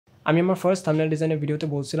আমি আমার first thumbnail ডিজাইনের ভিডিওতে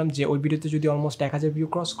বলছিলাম যে ওই ভিডিওতে যদি অলমোস্ট 1000 ভিউ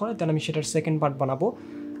ক্রস করে তাহলে আমি সেটার সেকেন্ড পার্ট বানাবো,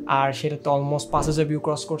 আর সেটা তো অলমোস্ট 5000 ভিউ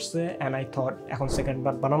ক্রস করছে অ্যান্ড আই থট এখন সেকেন্ড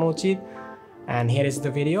পার্ট বানানো উচিত। And here is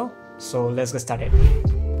the video, so let's get started.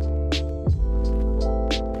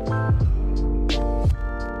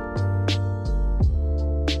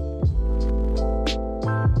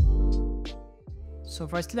 So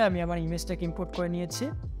firstly আমি আমার ইমেজটাকে ইম্পোর্ট করে নিয়েছি।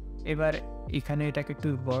 এবার এখানে এটাকে একটু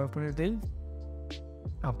বড় করে দিই।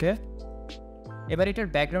 ওকে, এবার এটার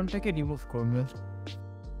ব্যাকগ্রাউন্ডটাকে রিমুভ করব।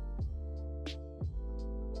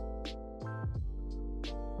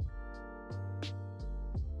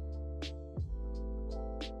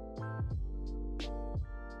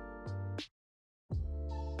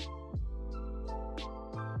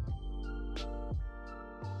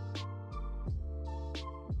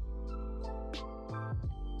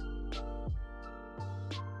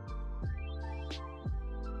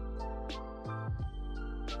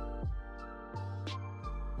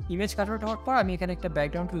 ইমেজ কাটার হওয়ার পর আমি এখানে একটা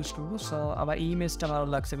ব্যাকগ্রাউন্ড ইউজ করবো। সো আমার এই ইমেজটা ভালো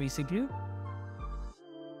লাগছে বেসিকলি।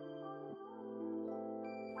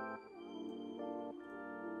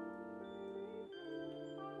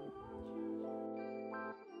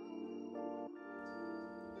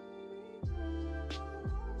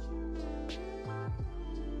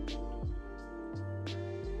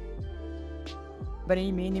 এবার এই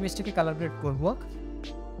মেইন ইমেজটাকে কালার গ্রেড করবো।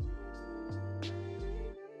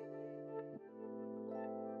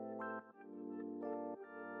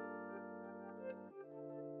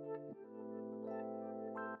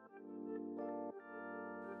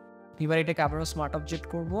 এবার এটাকে আবারও স্মার্ট অবজেক্ট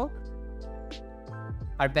করব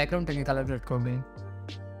আর ব্যাকগ্রাউন্ডটাকে কালার গ্রেড করবে।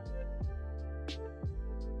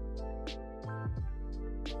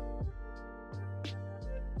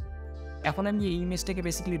 এখন আমি এই ইমেজটাকে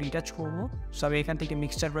বেসিক্যালি রিটাচ করবো। সো আমি এখান থেকে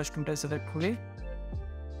মিক্সচার ব্রাশ টুলটা সিলেক্ট করে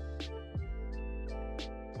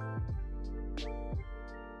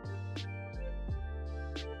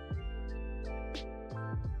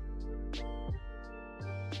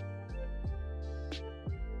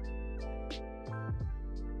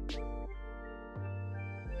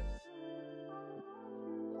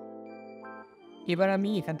এবার আমি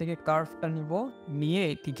এখান থেকে কার্ভটা নিব, নিয়ে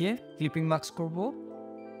এটিকে ক্লিপিং মার্কস করব।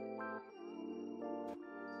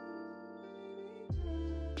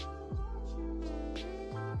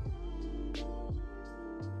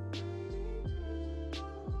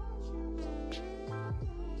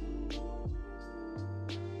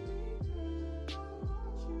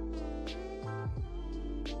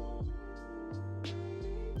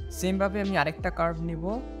 সেমভাবে আমি আরেকটা কার্ভ নিব,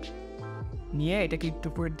 নিয়ে এটাকে একটু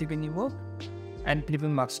উপরের দিকে নিব অ্যান্ড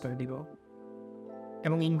ক্লিপিং মার্কস করে দিব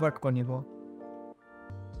এবং ইনভার্ট করে নিব।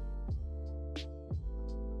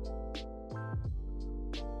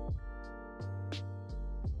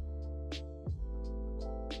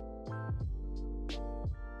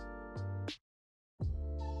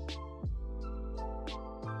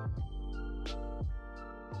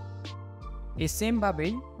 এই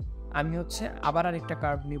সেমভাবেই আমি আবার আরেকটা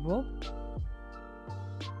কার্ভ নিব,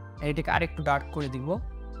 এটাকে আরেকটু ডার্ক করে দিব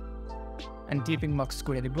অ্যান্ড ক্লিপিং মার্কস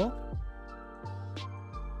করে দিব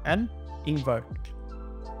অ্যান্ড ইনভার্ট।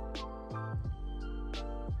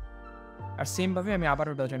 আর সেমভাবে আমি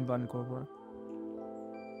আবারও ডজন বার্ন করবো।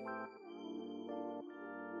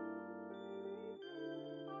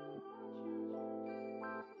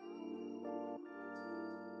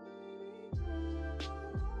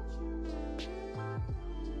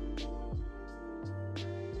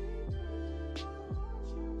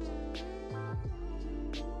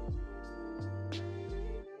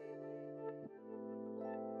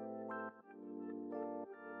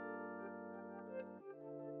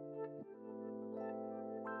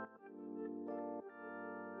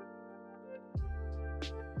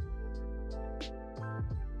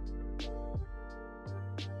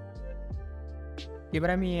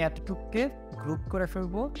 এবার আমি এতটুকুকে গ্রুপ করে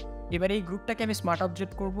ফেলবো। এবার এই গ্রুপটাকে আমি স্মার্ট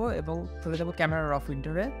অবজেক্ট করব এবং চলে যাবো ক্যামেরার অফ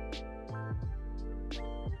উইন্ডোরে।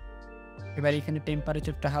 এবার এখানে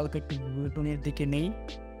টেম্পারেচারটা হালকা একটু ব্লুটনের দিকে নেই,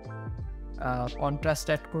 কন্ট্রাস্ট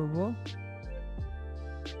অ্যাড করব,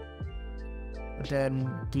 দেন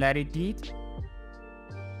ক্ল্যারিটি,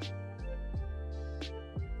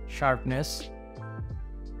 শার্পনেস,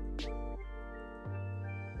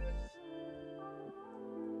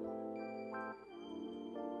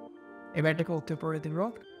 এবার এটাকে ওকে করে দিব।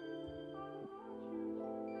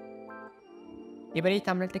 এবার এই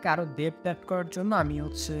থাম্বনেলটাকে আরো ডেপথ অ্যাড করার জন্য আমি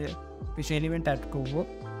কিছু এলিমেন্ট অ্যাড করব।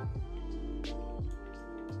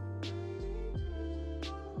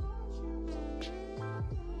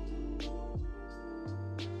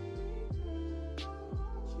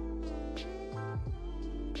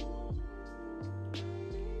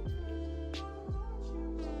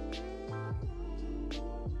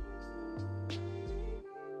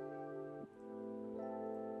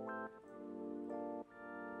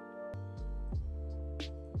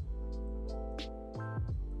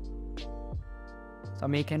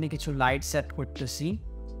 আমি এখানে কিছু লাইট সেট করতেছি।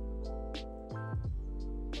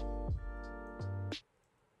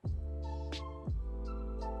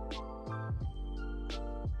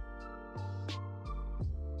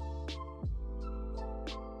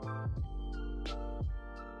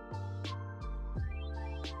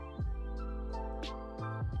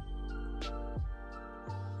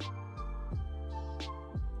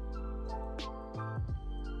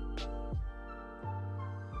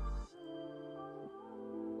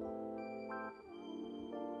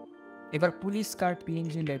 এবার পুলিশ কার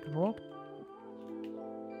পিএনজি লিখবো।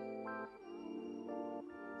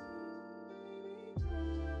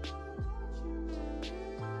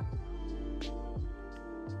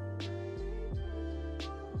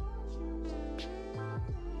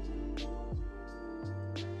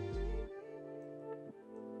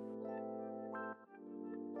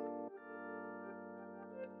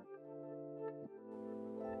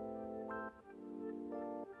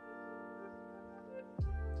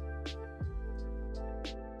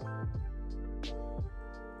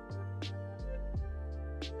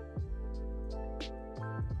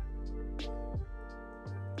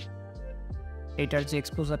 এটার যে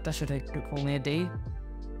এক্সপোজারটা সেটা একটু কমিয়ে দেই।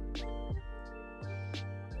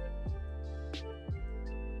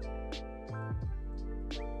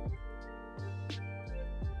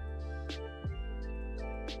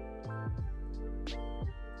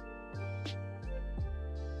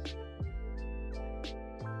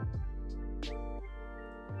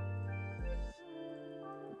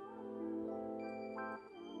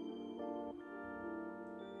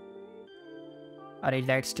 আর এই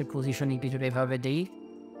লাইটসটির পজিশনিং কিছুটা এভাবে দেই।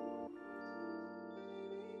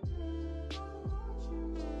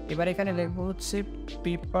 এবার এখানে লিখবো হচ্ছে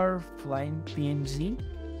পেপার ফ্লাইং পিএনজি,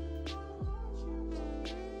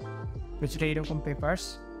 কিছুটা এইরকম পেপারস।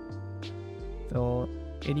 তো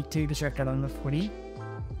এদিক থেকে কিছু একটা ডাউনলোড করি।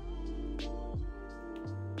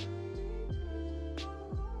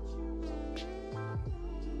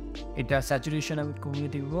 এটা স্যাচুরেশন আমি কমিয়ে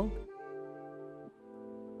দিব,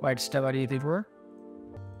 হোয়াইটসটা বাড়িয়ে দিব।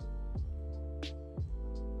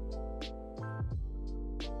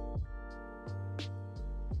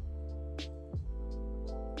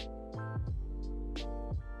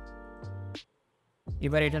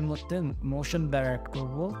 এবার এটার মধ্যে মোশন ব্লার অ্যাড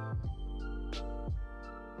করব।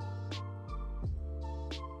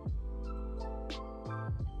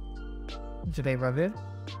 যেটা এইভাবে।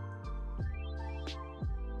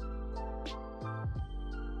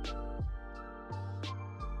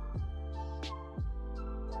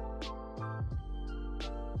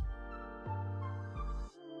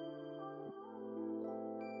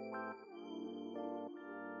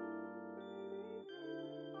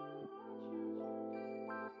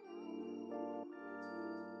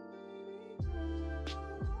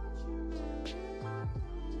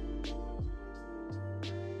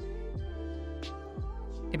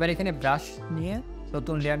 এবার এখানে ব্রাশ নিয়ে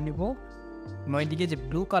নতুন লেয়ার নিব। নয় দিকে যে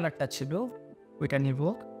ব্লু কালারটা ছিল ওইটা নিব।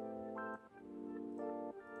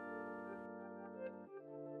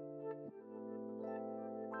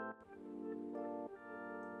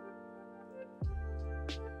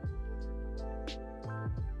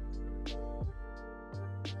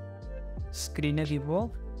 স্ক্রিনে দিব,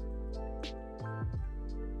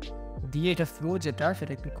 দিয়ে এটা ফ্লো যেটা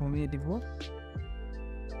সেটা একটু কমিয়ে দিব।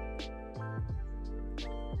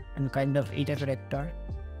 কাইন্ড অফ এই টাইপের একটা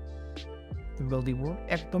দিব,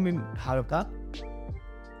 একদমই হালকা।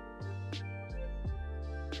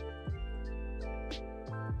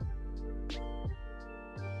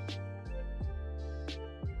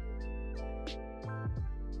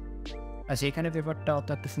 আচ্ছা, এখানে পেপারটা অত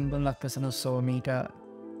একটা সুন্দর লাগতেছে না, সো আমি এটা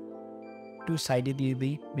একটু সাইডে দিয়ে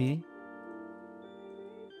দিই।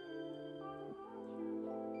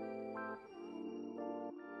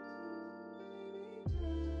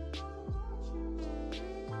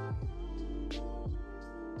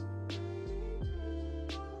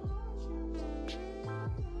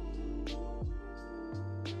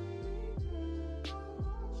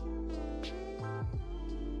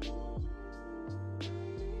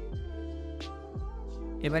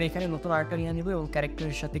 এবার এখানে নতুন আর্টটা নিয়ে নিব এবং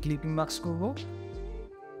ক্যারেক্টারের সাথে ক্লিপিং মার্কস করব।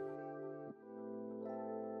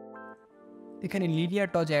 এখানে লিনিয়ার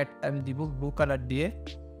টজ অ্যাড আমি দিব ব্লু কালার দিয়ে।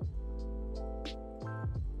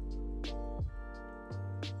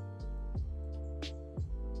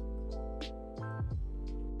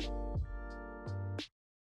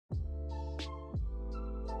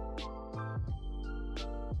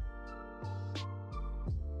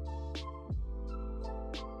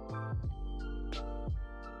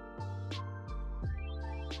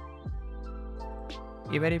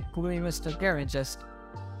 এবারে পুরো ইমেজটাকে আমি জাস্ট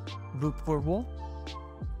গ্রুপ করব।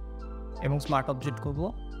 এবং স্মার্ট অবজেক্ট করব।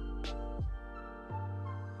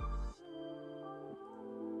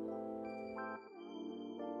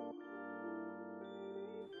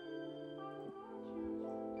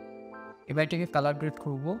 এবার এটাকে কালার গ্রেড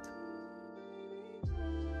করব।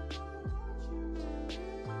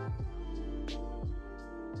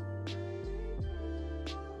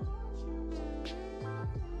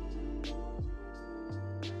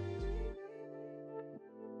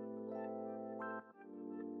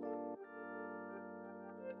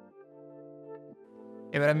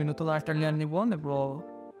 এবার আমি নতুন আরেকটা লেয়ার নিব এবং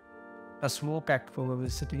স্মোক অ্যাড করবো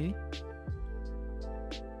বেসিক্যালি।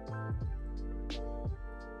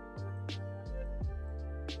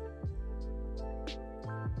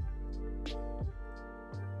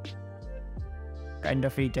 কাইন্ড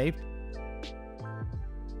অফ এই টাইপ।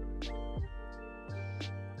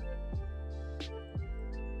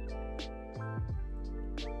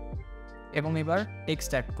 এবং এবার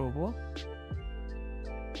টেক্সট অ্যাড করব।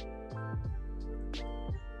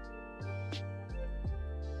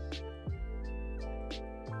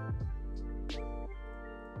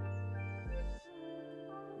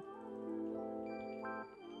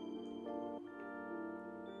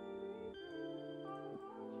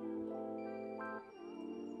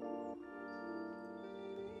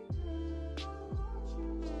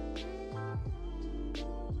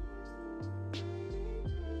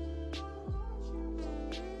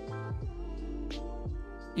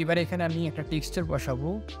 এবার এখানে আমি একটা টেক্সচার বসাবো।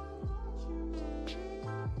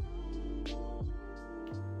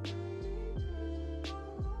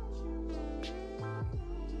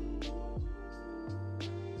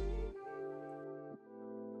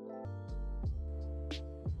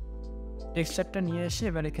 টেক্সচারটা নিয়ে এসে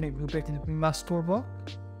এবার এখানে গ্রুপে মাস করবো।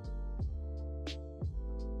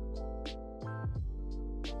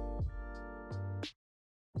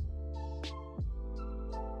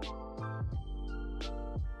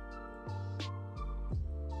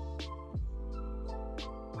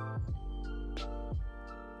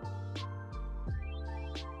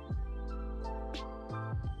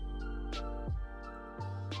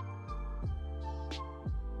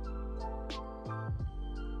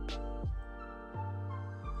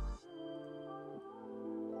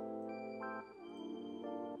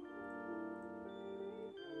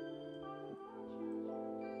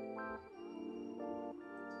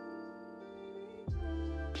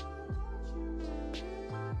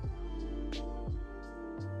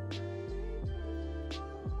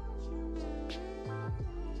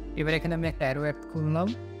 এবার এখানে আমি একটা অ্যারো অ্যাড করলাম।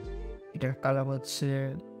 এটার কালার হচ্ছে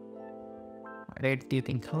রেড দিয়ে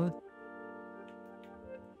দিতে হবে।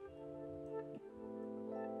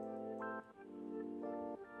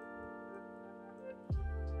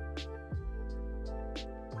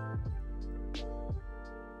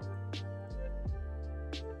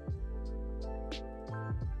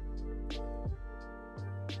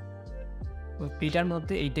 এটার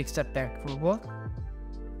মধ্যে এই টেক্সচারটা অ্যাড করবো।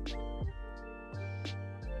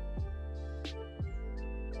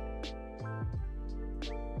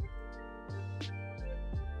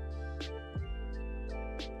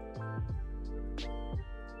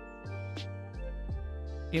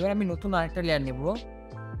 এবার আমি নতুন আরেকটা লেয়ার নেব।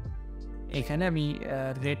 এখানে আমি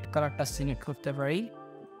রেড কালারটা সিলেক্ট করতে পারি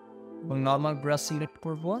এবং নর্মাল ব্রাশ সিলেক্ট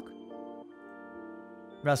করব।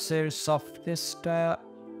 ব্রাশের সফটনেসটা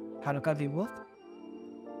হালকা দিব,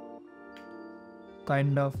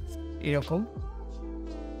 কাইন্ড অফ এরকম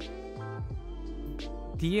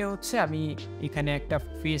দিয়ে হচ্ছে আমি এখানে একটা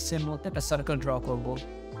ফেসের মধ্যে একটা সার্কেল ড্র করব।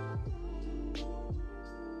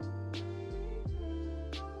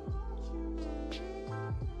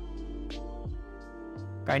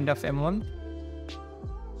 কাইন্ড অফ এমন।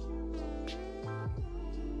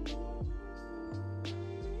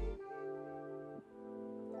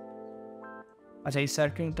 আচ্ছা, এই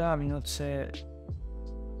সার্কেলটা আমি হচ্ছে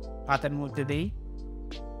হাতের মধ্যে দিই।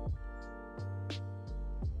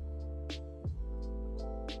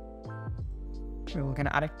 এবং এখানে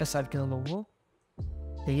আরেকটা সার্কেল নেবো,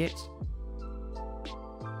 দিয়ে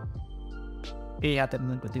এই হাতের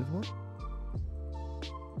মধ্যে দিব।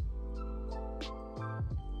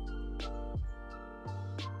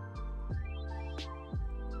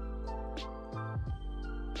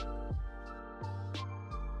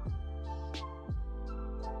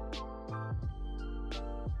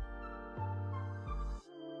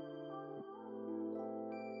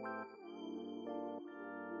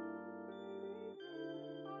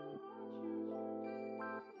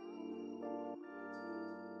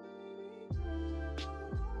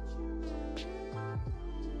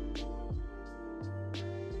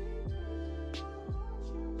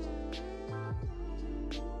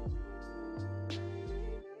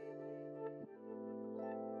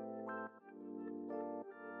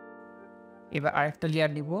 এবার আরেকটা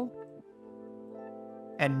লেয়ার নিব,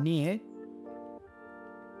 অ্যান্ড নিয়ে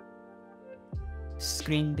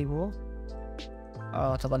স্ক্রিন দিব,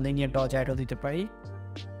 অথবা লিনিয়ার ডজ অ্যাডও দিতে পারি।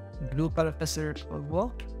 ব্লু কালারটা সিলেক্ট করবো,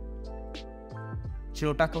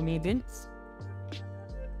 জিরোটা কমিয়ে দিন।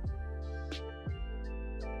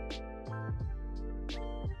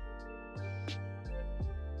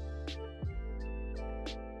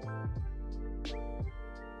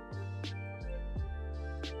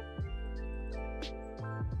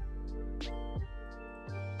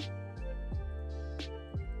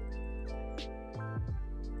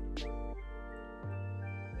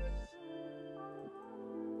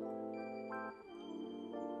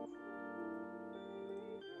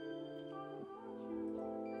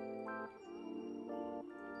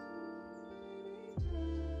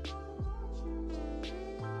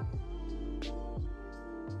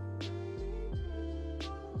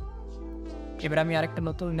 এবার আমি আরেকটা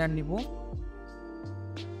নতুন লেয়ার নিব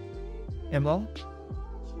এবং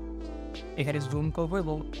এখানে জুম করবো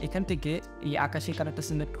এবং এখান থেকে এই আকাশি কালারটা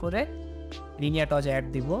সিলেক্ট করে লিনিয়ার ডজ অ্যাড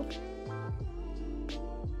দিব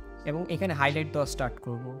এবং এখানে হাইলাইট দেওয়া স্টার্ট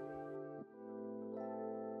করব।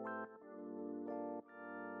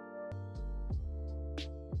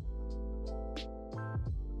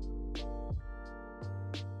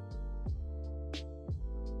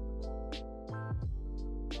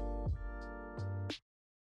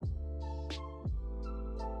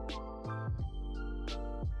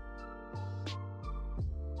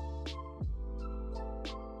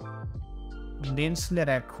 লেন্স লেয়ার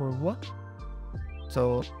অ্যাড করবো, তো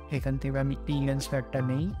এখান থেকে আমি লেন্স লেয়ারটা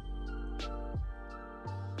নেই,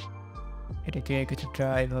 এটাকে কিছুটা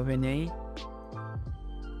এভাবে নেই,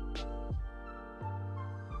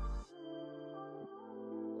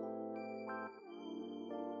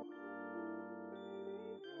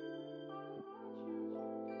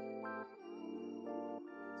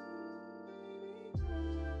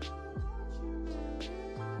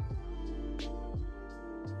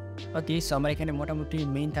 ওকে। সো আমার এখানে মোটামুটি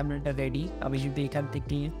মেইন থাম্বনেলটা রেডি। আমি যদি এখান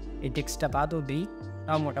থেকে এই টেক্সটটা বাদও দিই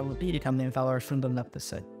তাও মোটামুটি এই থাম্বনেল পাওয়ার সুন্দর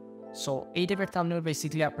লাগতেছে। সো এই টাইপের থাম্বনেল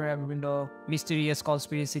বেসিক্যালি আপনারা বিভিন্ন মিস্টেরিয়াস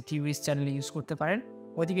কনস্পিরেসি থিওরিজ চ্যানেলে ইউজ করতে পারেন।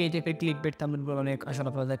 ওইদিকে এই টাইপের ক্লিকবেট থাম্বনেলগুলো অনেক আসলে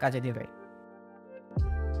আপনাদের কাজে দেবে।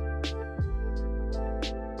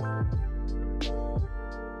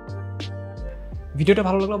 ভিডিওটা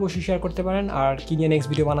ভালো লাগলে অবশ্যই শেয়ার করতে পারেন, আর কি নিয়ে নেক্সট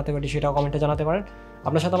ভিডিও বানাতে পারি সেটাও কমেন্টে জানাতে পারেন।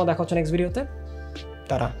 আপনার সাথে আমার দেখা হচ্ছে নেক্সট ভিডিওতে।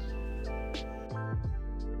 তারা